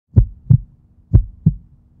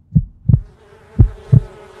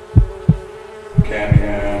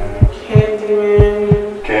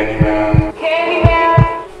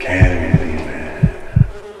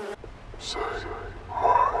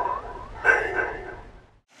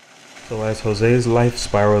So as Jose's life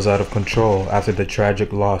spirals out of control after the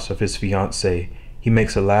tragic loss of his fiancée, he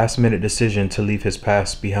makes a last-minute decision to leave his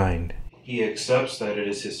past behind. He accepts that it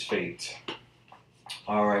is his fate.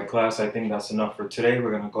 Alright class, I think that's enough for today.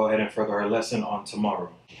 We're going to go ahead and further our lesson on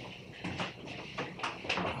tomorrow.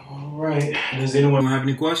 Alright, does anyone have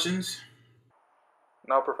any questions?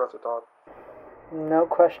 No, Professor Todd. No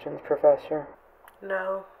questions, Professor.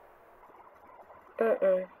 No.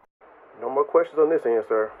 No more questions on this end,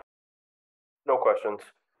 sir. No questions.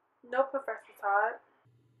 No, Professor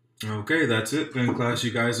Todd. Okay, that's it. In class,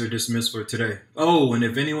 you guys are dismissed for today. Oh, and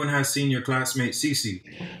if anyone has seen your classmate Cece,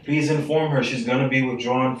 please inform her she's going to be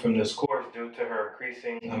withdrawn from this course due to her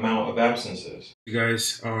increasing amount of absences. You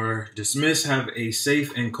guys are dismissed. Have a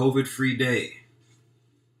safe and COVID-free day.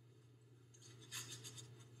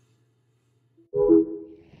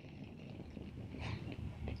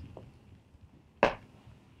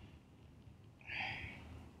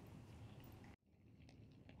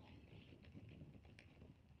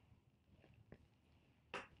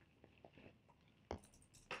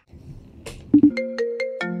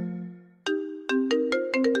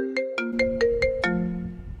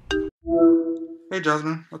 Hey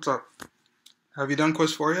Jasmine, what's up? Have you done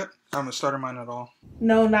quiz 4 yet? I haven't started mine at all.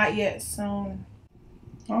 No, not yet. Soon.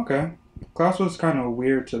 Okay. Class was kind of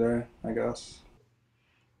weird today, I guess.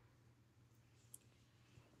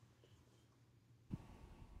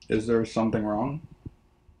 Is there something wrong?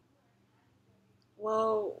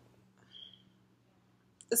 Well,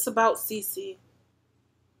 it's about Cece.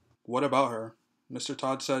 What about her? Mr.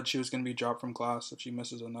 Todd said she was going to be dropped from class if she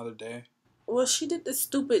misses another day. Well, she did this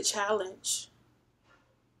stupid challenge.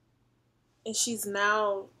 And she's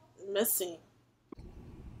now missing.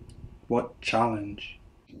 What challenge?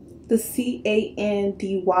 The Candyman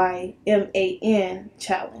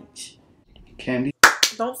challenge. Candy?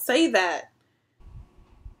 Don't say that.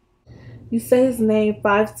 You say his name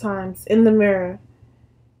 5 times in the mirror,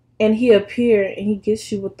 and he appears and he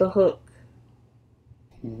gets you with the hook.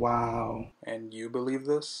 Wow. And you believe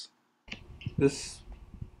this? This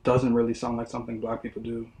doesn't really sound like something black people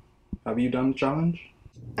do. Have you done the challenge?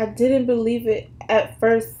 I didn't believe it at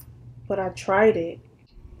first, but I tried it.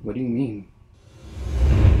 What do you mean?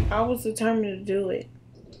 I was determined to do it.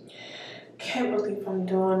 Can't believe I'm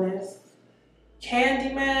doing this.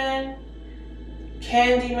 Candyman.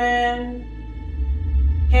 Candyman.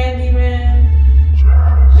 Candyman.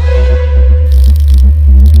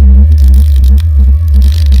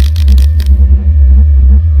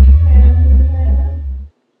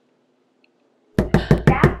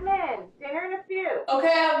 Jasmine, dinner in a few.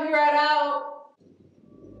 Okay, I'll be right out.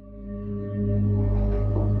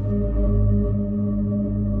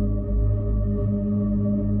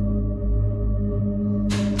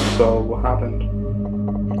 So, what happened?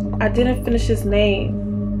 I didn't finish his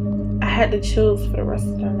name. I had the chills for the rest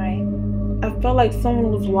of the night. I felt like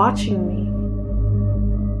someone was watching me.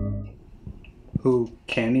 Who,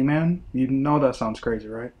 Candyman? You know that sounds crazy,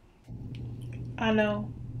 right? I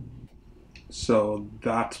know. So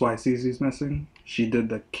that's why Cece's missing? She did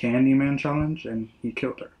the Candyman challenge and he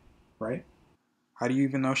killed her, right? How do you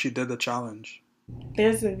even know she did the challenge?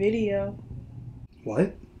 There's a video.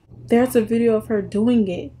 What? There's a video of her doing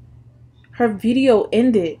it. Her video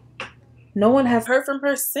ended. No one has heard from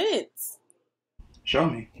her since. Show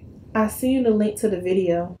me. I sent you the link to the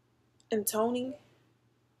video. And Tony,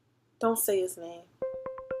 don't say his name.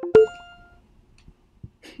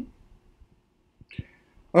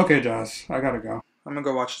 Okay, Jazz, I gotta go. I'm gonna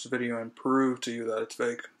go watch this video and prove to you that it's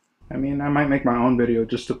fake. I mean, I might make my own video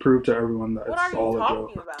just to prove to everyone that it's all a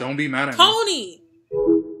joke. About? Don't be mad at me. Tony!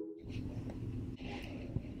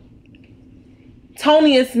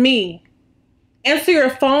 Tony, it's me. Answer your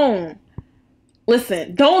phone.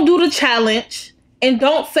 Listen, don't do the challenge and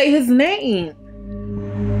don't say his name.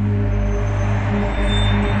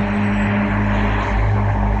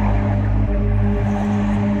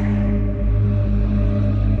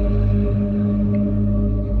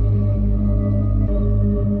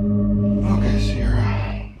 Okay,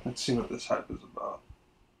 Sierra. Let's see what this hype is about.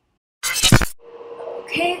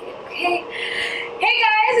 Okay. Hey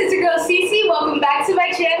guys, it's your girl Cece. Welcome back to my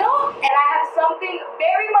channel. And I have something,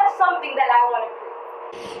 very much something that I want to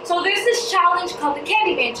prove. So there's this challenge called the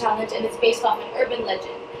Candyman challenge, and it's based off an urban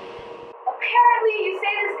legend. Apparently, you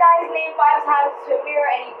say this guy's name 5 times to a mirror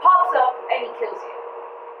and he pops up and he kills you.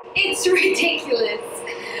 It's ridiculous.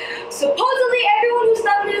 Supposedly, everyone who's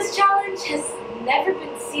done this challenge has never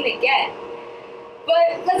been seen again.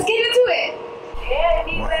 But let's get into it.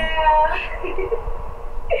 Candyman.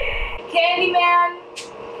 Candyman.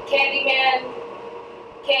 Candyman.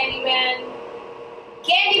 Candyman.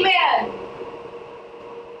 Candyman.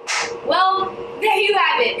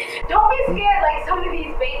 happen. Don't be scared like some of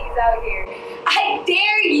these babies out here. I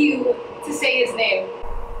dare you to say his name.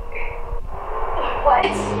 What?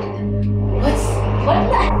 What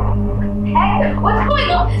the heck? What's going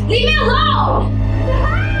on? Leave me alone!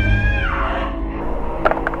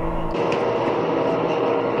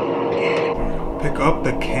 Pick up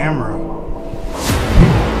the camera.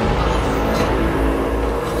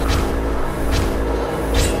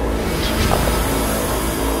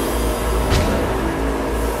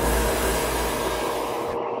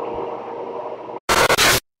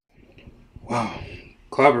 Wow.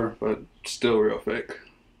 Clever, but still real fake.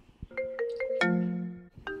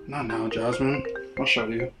 Not now, Jasmine. I'll show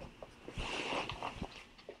you.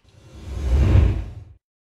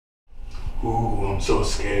 Ooh, I'm so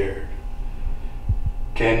scared.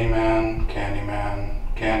 Candyman,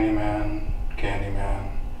 Candyman, Candyman,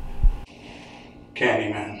 Candyman,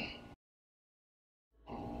 Candyman.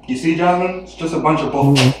 You see, Jasmine? It's just a bunch of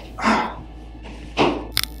bull.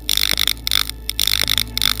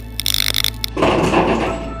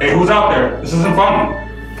 Hey, who's out there? This isn't funny.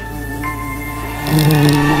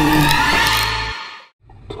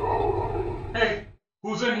 Hey,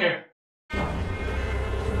 who's in here?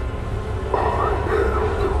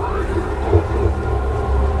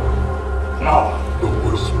 No.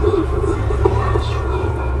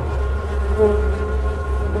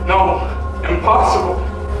 No, impossible.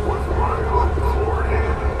 With my help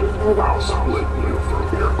beforehand, I'll split you from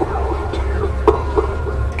your growth to your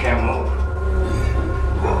cover. Can't move.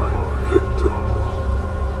 My victim.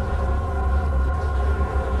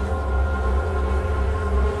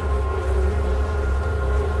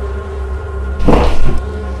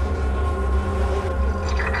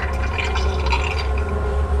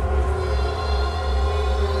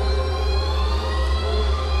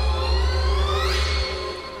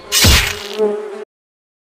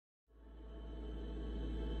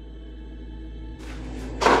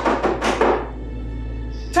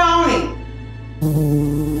 Tony!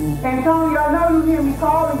 And Tony, I know you hear me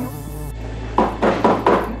calling you.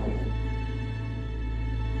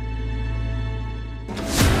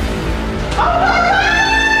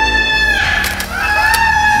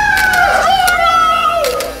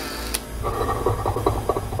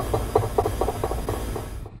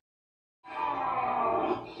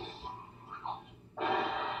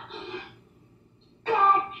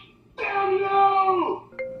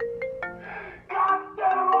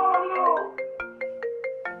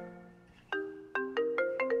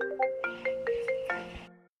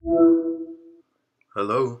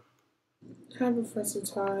 Hello. Hi, Professor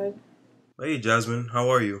Todd. Hey, Jasmine. How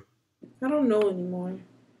are you? I don't know anymore.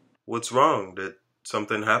 What's wrong? Did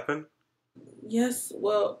something happen? Yes,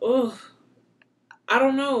 well, I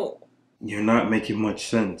don't know. You're not making much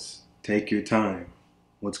sense. Take your time.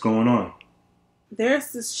 What's going on?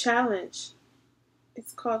 There's this challenge.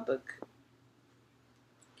 It's called the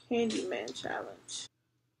Candyman Challenge.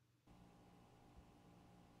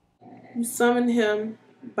 You summon him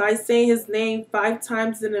by saying his name 5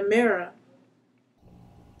 times in a mirror.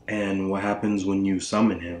 And what happens when you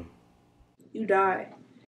summon him? You die.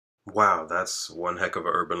 Wow, that's one heck of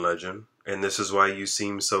an urban legend. And this is why you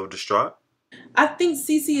seem so distraught? I think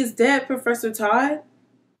Cece is dead, Professor Todd.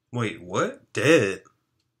 Wait, what? Dead?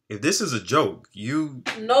 If this is a joke, you...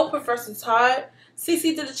 No, Professor Todd.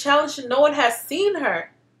 Cece did a challenge and no one has seen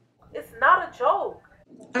her. It's not a joke.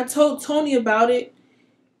 I told Tony about it,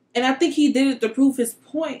 and I think he did it to prove his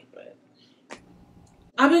point. But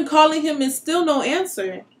I've been calling him and still no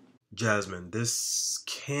answer. Jasmine, this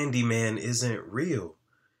Candyman isn't real.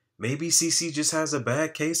 Maybe Cece just has a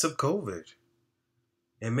bad case of COVID.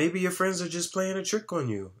 And maybe your friends are just playing a trick on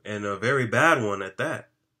you, and a very bad one at that.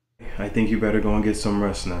 I think you better go and get some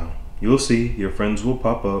rest now. You'll see, your friends will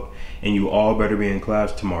pop up, and you all better be in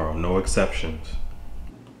class tomorrow, no exceptions.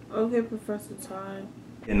 Okay, Professor Todd.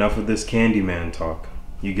 Enough of this Candyman talk.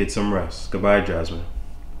 You get some rest. Goodbye, Jasmine.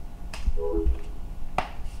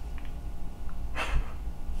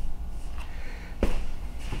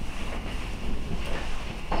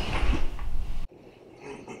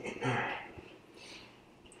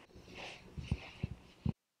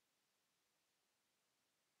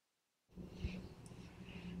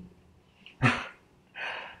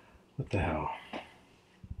 What the hell?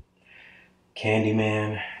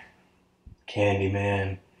 Candyman,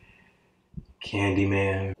 Candyman,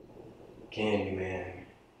 Candyman, Candyman,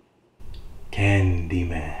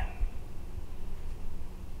 Candyman.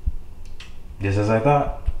 Just as I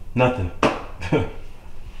thought, nothing.